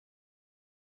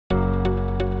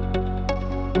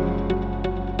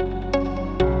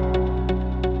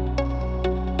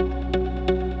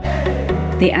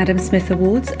The Adam Smith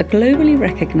Awards are globally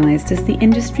recognised as the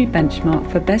industry benchmark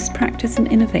for best practice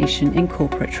and innovation in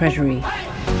corporate treasury.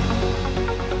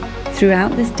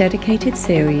 Throughout this dedicated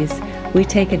series, we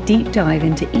take a deep dive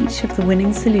into each of the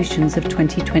winning solutions of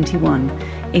 2021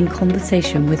 in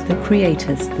conversation with the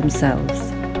creators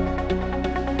themselves.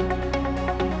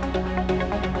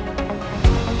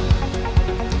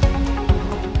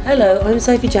 Hello, I'm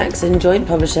Sophie Jackson, Joint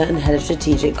Publisher and Head of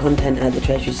Strategic Content at the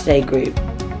Treasury Today Group.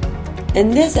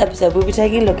 In this episode, we'll be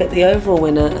taking a look at the overall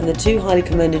winner and the two highly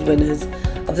commended winners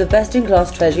of the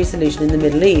best-in-class Treasury solution in the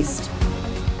Middle East.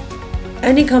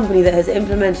 Any company that has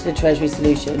implemented a Treasury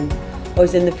solution or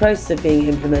is in the process of being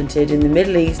implemented in the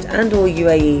Middle East and or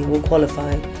UAE will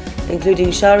qualify, including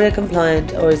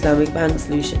Sharia-compliant or Islamic bank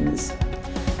solutions.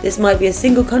 This might be a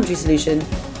single country solution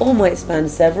or might span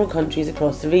several countries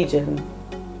across the region.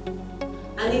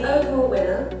 And the overall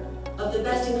winner of the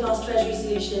Best-in-Class Treasury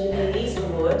Solution in the Middle East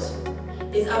Award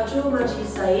is Abdul Majid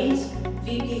Saeed,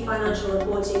 VP Financial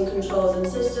Reporting, Controls and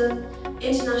System,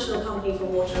 International Company for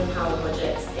Water and Power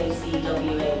Projects,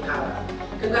 ACWA Power.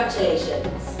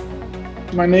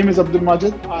 Congratulations. My name is Abdul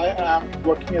Majid. I am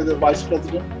working as a Vice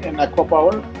President in Aqua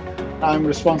Power. I'm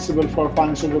responsible for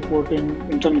financial reporting,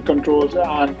 internal controls,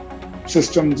 and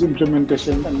systems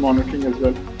implementation and monitoring as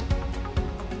well.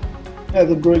 As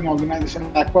a growing organization,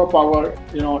 Aqua Power,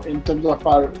 in terms of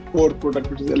our core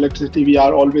product, which is electricity, we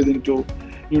are always into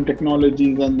new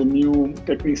technologies and the new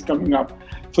techniques coming up.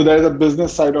 So there is a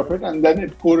business side of it, and then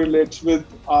it correlates with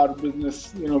our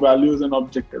business, values and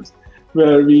objectives,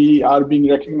 where we are being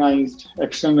recognized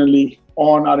externally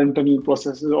on our internal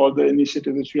processes or the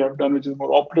initiatives which we have done, which is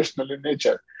more operational in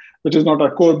nature, which is not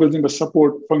our core business, but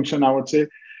support function, I would say.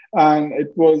 And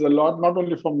it was a lot, not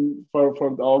only for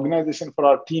the organization, for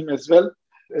our team as well.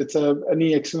 It's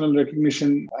any external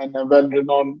recognition and a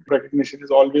well-renowned recognition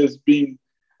is always being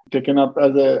taken up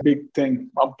as a big thing.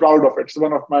 I'm proud of it. It's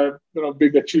one of my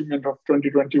big achievement of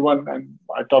 2021, and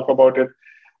I talk about it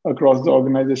across the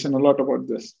organization a lot about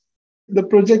this. The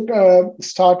project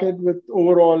started with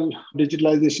overall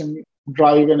digitalization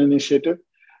drive and initiative.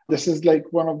 This is like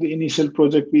one of the initial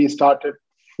projects we started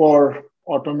for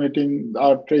automating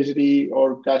our treasury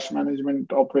or cash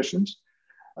management operations.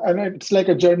 And it's like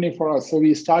a journey for us. So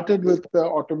we started with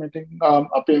automating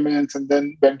our payments and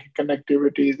then banking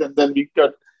connectivities. And then we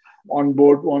got on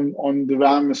board on the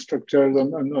VAM structures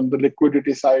on the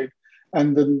liquidity side,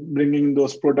 and then bringing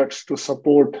those products to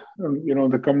support,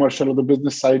 the commercial or the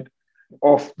business side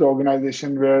of the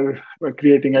organization, where we're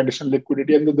creating additional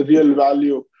liquidity. And then the real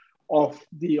value of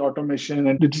the automation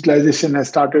and digitalization has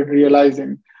started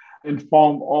realizing in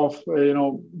form of,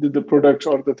 the products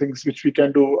or the things which we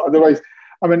can do. Otherwise,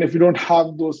 if you don't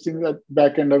have those things at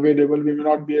back end available, we may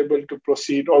not be able to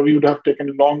proceed, or we would have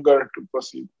taken longer to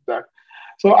proceed with that.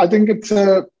 So I think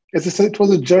it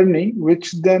was a journey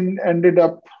which then ended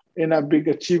up in a big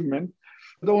achievement.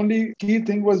 The only key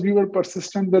thing was we were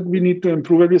persistent that we need to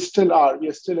improve it. We still are. We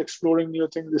are still exploring new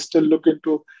things. We still look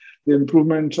into the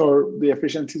improvements or the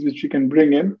efficiencies which we can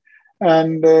bring in.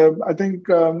 And I think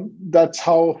that's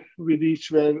how we reach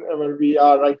wherever we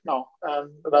are right now. And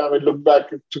when I look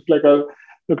back, it took like a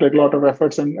lot of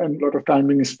efforts and a lot of time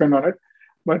being spent on it,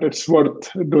 but it's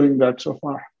worth doing that so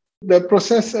far. The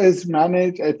process is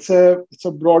managed. It's a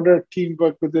broader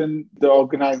teamwork within the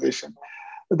organization.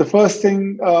 The first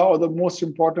thing or the most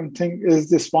important thing is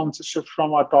the sponsorship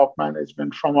from our top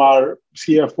management, from our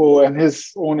CFO and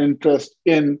his own interest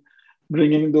in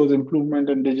bringing those improvement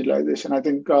and digitalization. I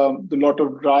think the lot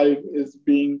of drive is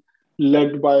being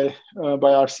led by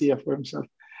our CFO himself.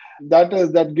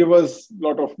 That gives us a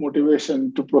lot of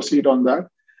motivation to proceed on that.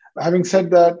 Having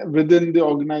said that, within the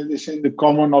organization, the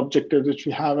common objectives which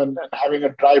we have and having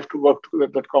a drive to work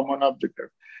towards that common objective,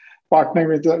 partnering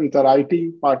with our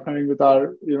IT, partnering with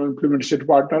our implementation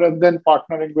partner, and then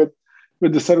partnering with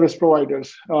the service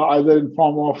providers, either in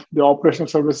form of the operational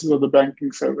services or the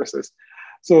banking services.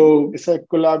 So it's a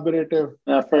collaborative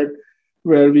effort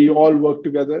where we all work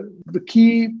together. The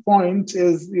key point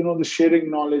is, the sharing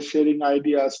knowledge, sharing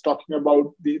ideas, talking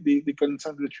about the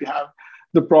concerns which we have,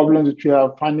 the problems which we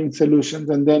have, finding solutions,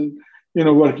 and then,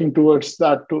 working towards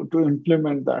that to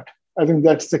implement that. I think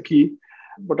that's the key.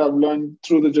 What I've learned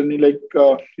through the journey,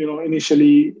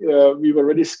 initially we were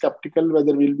very skeptical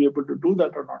whether we'll be able to do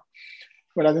that or not.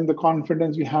 But I think the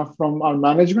confidence we have from our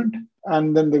management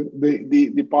and then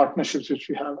the partnerships which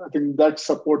we have, I think that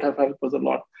support have helped us a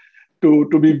lot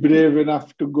to be brave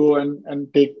enough to go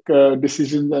and take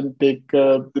decisions and take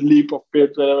the leap of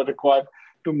faith wherever required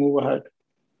to move ahead.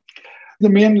 The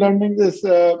main learning is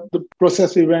the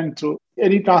process we went through.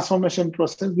 Any transformation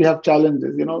process, we have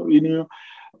challenges. We knew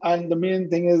And the main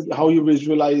thing is how you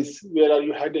visualize where are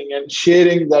you heading and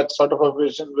sharing that sort of a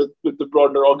vision with the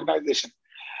broader organization.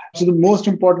 So the most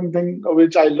important thing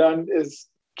which I learned is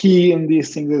key in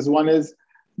these things is one is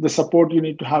the support you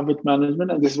need to have with management.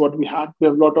 And this is what we had. We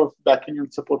have a lot of backing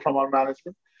and support from our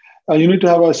management. You need to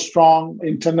have a strong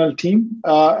internal team.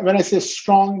 When I say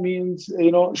strong means,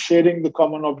 sharing the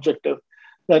common objective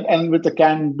that and with a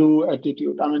can-do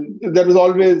attitude. I mean, there is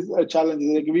always a challenge.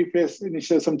 Like we face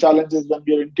initially some challenges when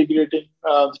we are integrating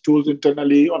the tools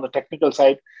internally on the technical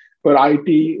side, where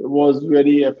IT was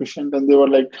very efficient and they were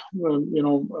like,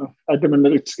 adamant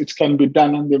that it can be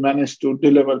done, and they managed to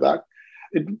deliver that.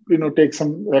 It takes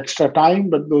some extra time,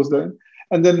 but those are.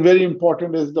 And then very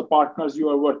important is the partners you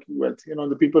are working with,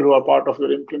 the people who are part of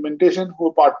your implementation, who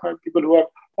are partner, people who are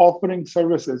offering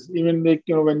services. Even like,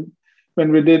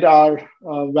 when we did our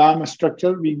WAM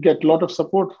structure, we get a lot of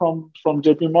support from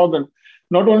JP Morgan,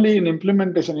 not only in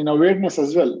implementation, in awareness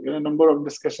as well. A number of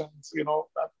discussions,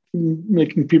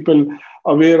 making people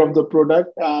aware of the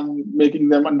product and making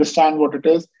them understand what it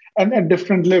is, and at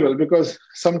different level, because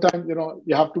sometimes,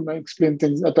 you have to explain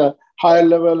things at a higher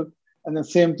level. And the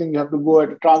same thing, you have to go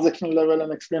at a transactional level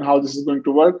and explain how this is going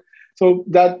to work. So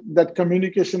that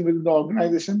communication within the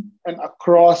organization and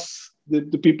across the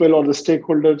people or the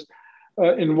stakeholders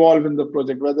involved in the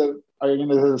project, whether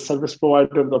again as a service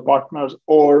provider, the partners,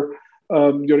 or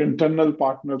your internal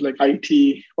partners like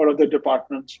IT or other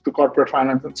departments, the corporate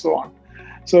finance and so on.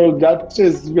 So that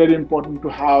is very important to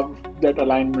have that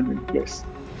alignment in place.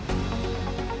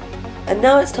 And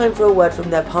now it's time for a word from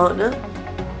their partner.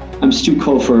 I'm Stu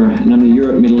Kofer, and I'm the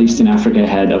Europe, Middle East, and Africa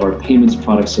head of our Payments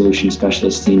Product Solution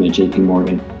Specialist team at JP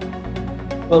Morgan.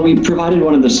 Well, we provided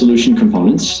one of the solution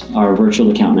components, our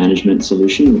virtual account management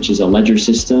solution, which is a ledger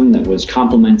system that was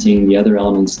complementing the other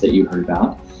elements that you heard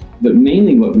about. But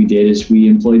mainly what we did is we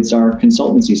employed our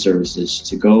consultancy services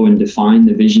to go and define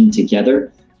the vision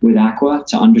together with Aqua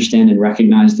to understand and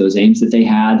recognize those aims that they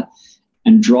had,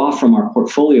 and draw from our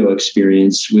portfolio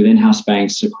experience with in-house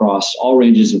banks across all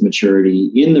ranges of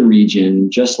maturity in the region,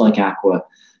 just like Aqua,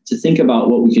 to think about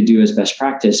what we could do as best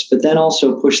practice, but then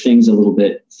also push things a little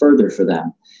bit further for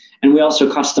them. And we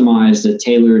also customized a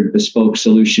tailored bespoke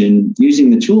solution using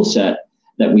the tool set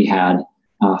that we had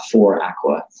for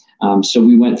Aqua. So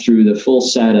we went through the full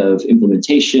set of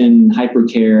implementation,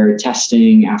 hypercare,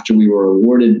 testing after we were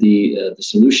awarded the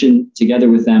solution together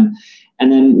with them.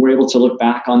 And then we're able to look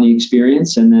back on the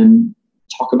experience and then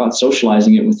talk about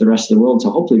socializing it with the rest of the world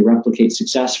to hopefully replicate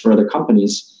success for other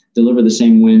companies, deliver the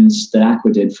same wins that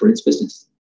Aqua did for its business.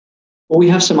 Well, we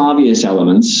have some obvious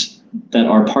elements that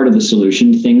are part of the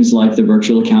solution, things like the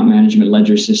virtual account management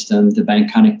ledger system, the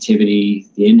bank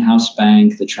connectivity, the in-house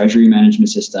bank, the treasury management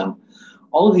system.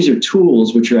 All of these are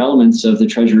tools which are elements of the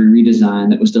treasury redesign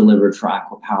that was delivered for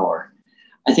Aqua Power.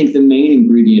 I think the main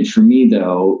ingredient for me,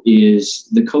 though, is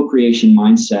the co-creation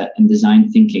mindset and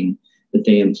design thinking that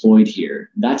they employed here.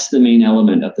 That's the main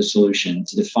element of the solution,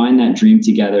 to define that dream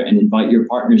together and invite your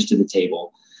partners to the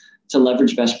table, to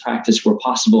leverage best practice where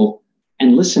possible,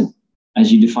 and listen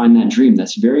as you define that dream.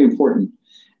 That's very important.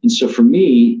 And so for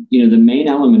me, the main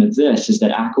element of this is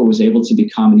that Aqua was able to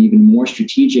become an even more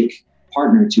strategic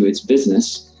partner to its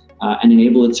business and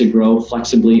enable it to grow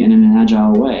flexibly and in an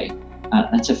agile way.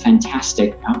 That's a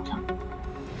fantastic outcome.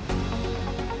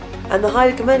 And the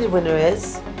highly commended winner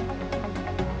is?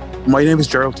 My name is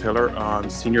Gerald Taylor. I'm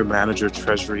Senior Manager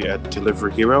Treasury at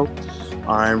Delivery Hero.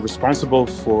 I'm responsible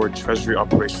for Treasury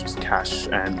operations, cash,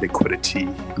 and liquidity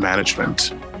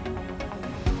management.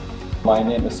 My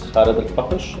name is Khaled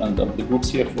Al-Faqish, and I'm the Group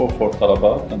CFO for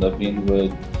Talabat, and I've been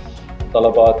with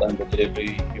Talabat and the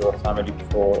Delivery Hero family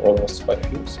for almost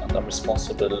 5 years, and I'm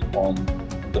responsible on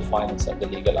the finance and the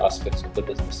legal aspects of the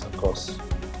business across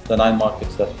the 9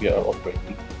 markets that we are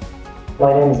operating.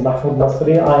 My name is Mahmoud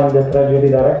Nasri. I am the Treasury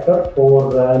Director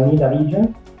for MENA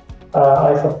region.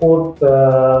 I support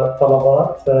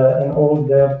Talabat in all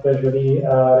their Treasury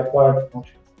required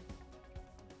functions.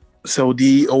 So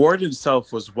the award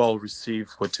itself was well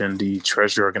received within the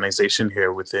Treasury organization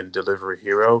here within Delivery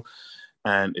Hero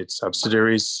and its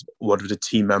subsidiaries. One of the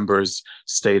team members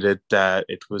stated that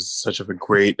it was such of a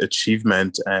great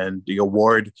achievement, and the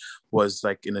award was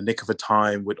like in the nick of a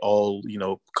time with all,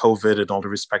 COVID and all the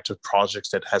respective projects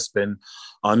that has been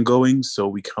ongoing. So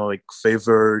we kind of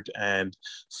favored and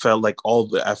felt like all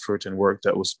the effort and work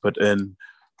that was put in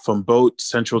from both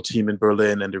central team in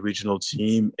Berlin and the regional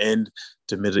team in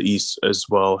the Middle East as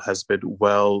well has been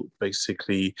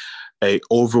basically a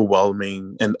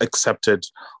overwhelming and accepted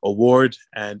award.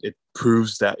 And it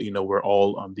proves that, we're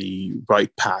all on the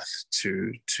right path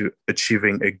to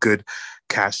achieving a good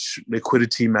cash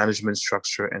liquidity management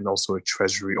structure and also a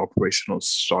treasury operational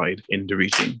side in the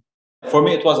region. For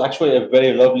me, it was actually a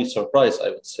very lovely surprise, I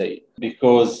would say,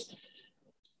 because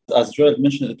as Joel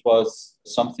mentioned, it was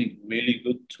something really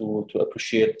good to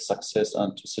appreciate success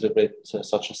and to celebrate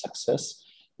such a success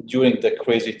during the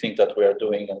crazy thing that we are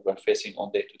doing and we're facing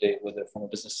on day to day, whether from a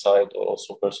business side or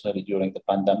also personally during the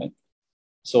pandemic.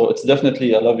 So it's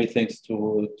definitely a lovely thing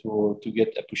to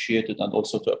get appreciated and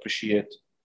also to appreciate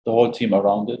the whole team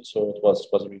around it. So it was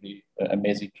really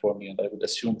amazing for me, and I would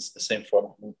assume it's the same for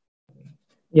Mahmoud.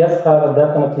 Yes,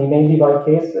 definitely. Maybe my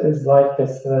case is like a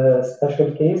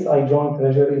special case. I joined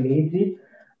Treasury lately,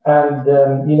 and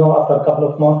after a couple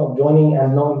of months of joining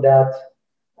and knowing that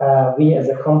we as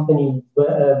a company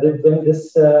did win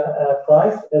this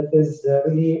prize, it is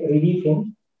really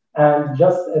relieving and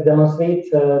just demonstrate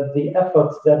the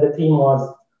efforts that the team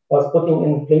was putting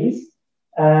in place.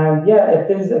 And yeah,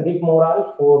 it is a big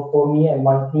morale for me and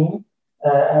my team,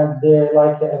 and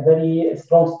like a very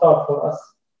strong start for us.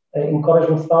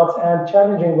 Encouraging starts and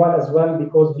challenging one as well,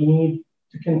 because we need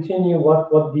to continue what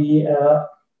the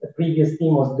previous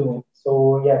team was doing.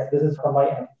 So yes, this is from my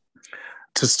end.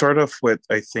 To start off with,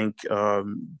 I think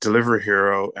Delivery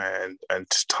Hero and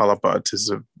Talabat is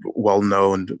a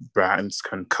well-known brands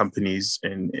and companies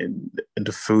in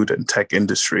the food and tech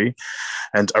industry.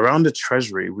 And around the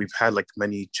Treasury, we've had like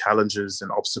many challenges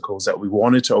and obstacles that we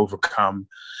wanted to overcome.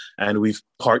 And we've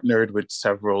partnered with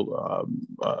several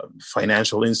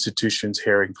financial institutions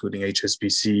here, including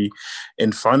HSBC,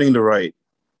 in finding the right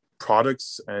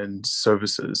products and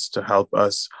services to help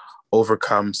us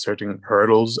overcome certain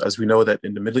hurdles. As we know that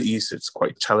in the Middle East, it's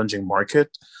quite a challenging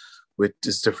market with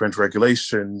its different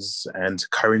regulations and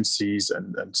currencies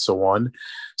and so on.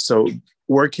 So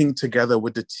working together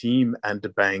with the team and the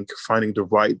bank, finding the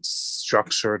right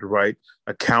structure, the right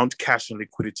account, cash and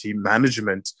liquidity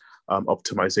management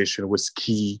optimization was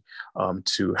key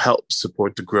to help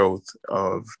support the growth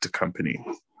of the company.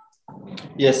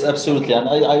 Yes, absolutely. And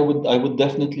I would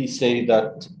definitely say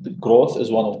that the growth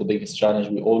is one of the biggest challenges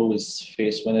we always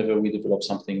face whenever we develop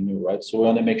something new, right? So we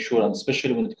want to make sure, and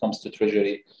especially when it comes to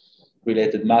treasury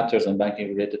related matters and banking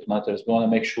related matters, we want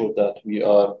to make sure that we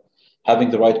are having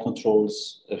the right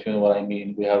controls, if you know what I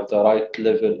mean. We have the right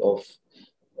level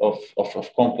of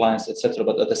compliance, etc.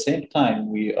 But at the same time,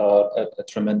 we are at a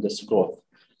tremendous growth.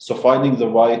 So finding the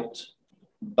right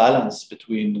balance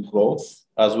between growth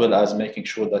as well as making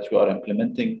sure that you are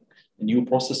implementing new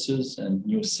processes and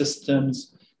new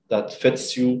systems that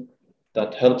fits you,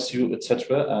 that helps you,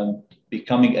 etc., and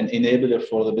becoming an enabler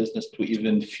for the business to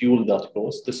even fuel that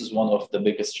growth. This is one of the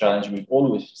biggest challenges we've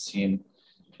always seen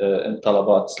in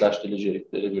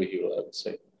Talabat/Delivery Hero, I would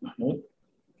say. Mahmoud?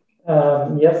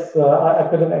 Yes, I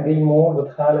couldn't agree more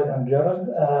with Khalid and Gerald.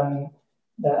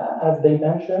 As they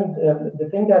mentioned, the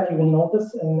thing that you will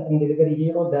notice in Delivery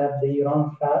Hero that they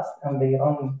run fast and they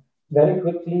run very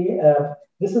quickly.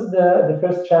 This is the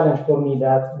first challenge for me,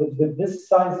 that with this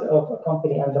size of a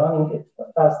company and running it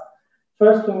fast,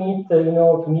 first to meet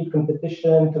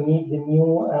competition, to meet the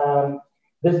new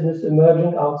business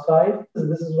emerging outside.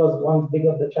 This was one big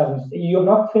of the challenges. You're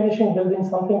not finishing building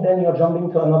something, then you're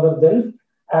jumping to another build.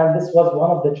 And this was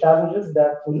one of the challenges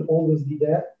that will always be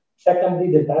there.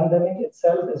 Secondly, the pandemic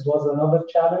itself was another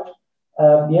challenge.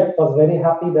 Yet was very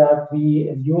happy that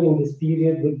we, during this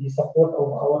period, with the support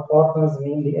of our partners,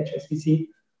 mainly HSBC,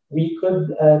 we could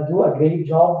do a great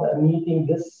job meeting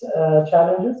these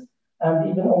challenges and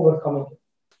even overcoming it.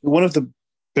 One of the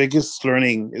biggest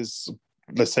learning is,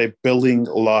 let's say, building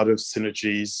a lot of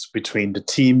synergies between the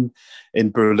team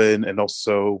in Berlin and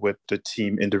also with the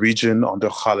team in the region under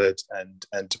Khalid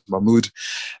and Mahmoud.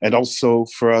 And also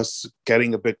for us,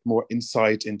 getting a bit more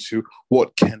insight into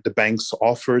what can the banks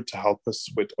offer to help us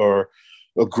with our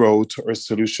growth or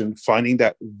solution, finding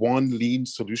that one lean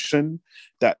solution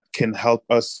that can help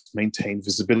us maintain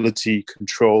visibility,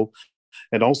 control,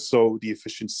 and also the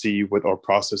efficiency with our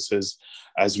processes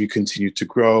as we continue to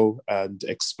grow and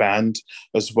expand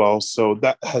as well. So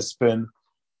that has been,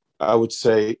 I would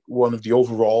say, one of the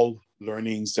overall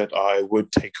learnings that I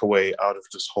would take away out of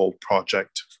this whole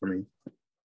project for me.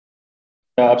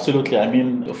 Yeah, absolutely. I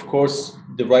mean, of course,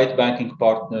 the right banking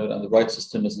partner and the right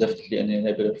system is definitely an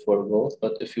enabler for growth.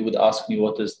 But if you would ask me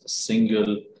what is the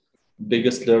single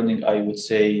biggest learning, I would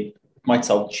say, it might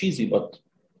sound cheesy, but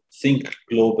think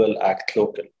global, act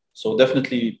local. So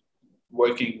definitely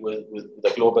working with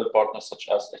a global partner such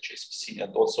as HSBC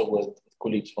and also with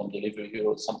colleagues from Delivery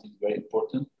Hero is something very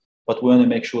important. But we want to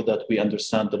make sure that we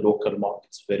understand the local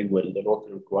markets very well, the local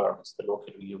requirements, the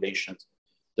local regulations,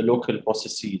 the local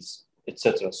processes,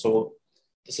 etc. So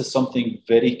this is something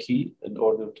very key in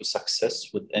order to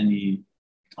success with any,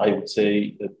 I would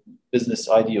say, business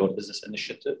idea or business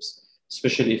initiatives,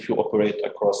 especially if you operate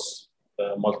across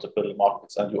multiple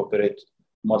markets and you operate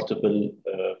multiple,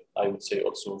 I would say,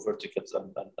 also verticals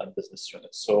and business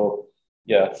units. So,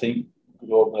 yeah, I think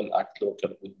global, act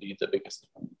local would be the biggest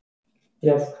one.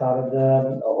 Yes, Khaled.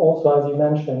 Also, as you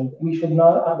mentioned, we should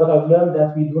not. What I've learned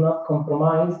that we do not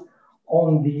compromise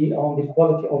on the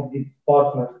quality of the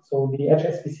partner. So the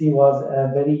HSBC was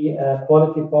a very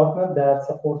quality partner that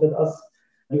supported us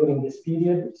during this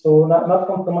period. So not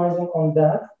compromising on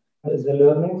that is a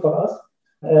learning for us.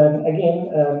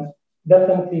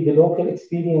 Definitely the local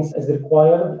experience is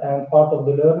required and part of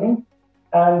the learning.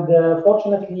 And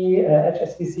fortunately,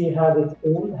 HSBC had it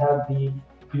all, had the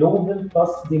global plus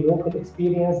the local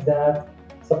experience that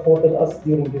supported us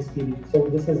during this period. So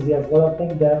this is one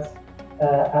thing that's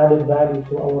added value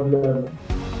to our learning.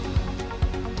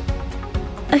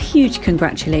 A huge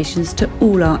congratulations to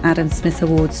all our Adam Smith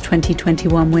Awards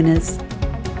 2021 winners.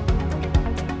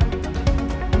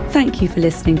 Thank you for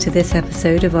listening to this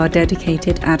episode of our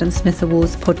dedicated Adam Smith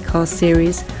Awards podcast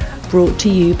series, brought to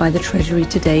you by the Treasury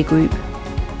Today Group.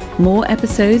 More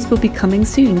episodes will be coming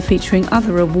soon featuring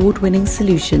other award-winning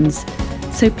solutions,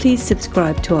 so please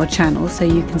subscribe to our channel so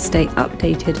you can stay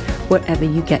updated wherever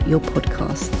you get your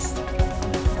podcasts.